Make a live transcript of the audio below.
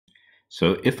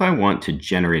So if I want to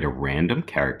generate a random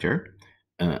character,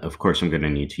 of course, I'm going to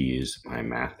need to use my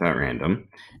math.random.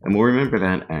 And we'll remember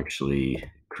that actually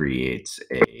creates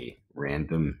a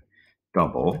random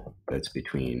double that's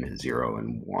between 0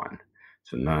 and 1.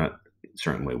 So not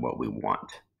certainly what we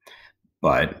want.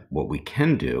 But what we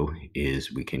can do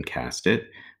is we can cast it,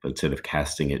 but instead of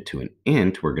casting it to an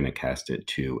int, we're going to cast it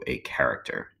to a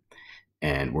character.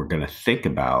 And we're going to think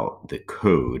about the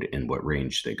code and what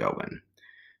range they go in.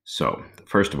 So,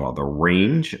 first of all, the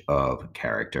range of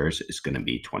characters is going to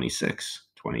be 26,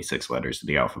 26 letters of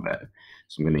the alphabet.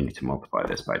 So, I'm going to need to multiply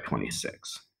this by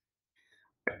 26.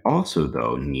 I also,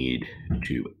 though, need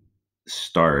to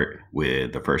start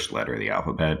with the first letter of the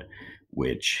alphabet,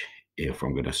 which, if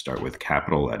I'm going to start with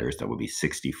capital letters, that would be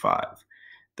 65.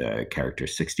 The character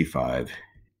 65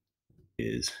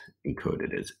 is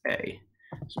encoded as A.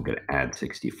 So, I'm going to add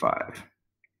 65.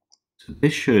 So,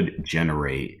 this should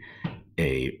generate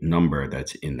a number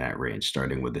that's in that range,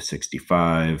 starting with the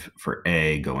 65 for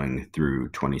A, going through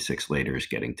 26 letters,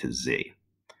 getting to Z.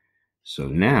 So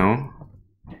now,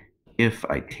 if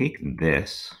I take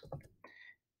this,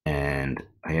 and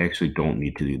I actually don't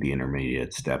need to do the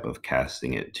intermediate step of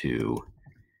casting it to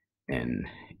an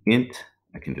int,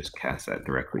 I can just cast that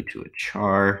directly to a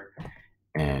char,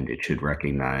 and it should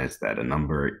recognize that a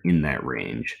number in that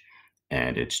range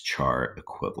and its char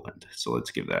equivalent. So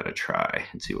let's give that a try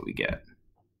and see what we get.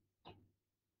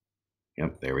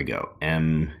 Yep, there we go.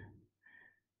 M,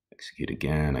 execute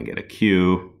again, I get a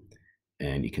Q,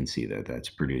 and you can see that that's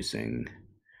producing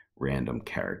random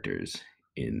characters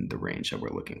in the range that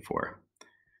we're looking for.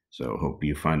 So hope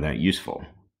you find that useful.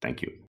 Thank you.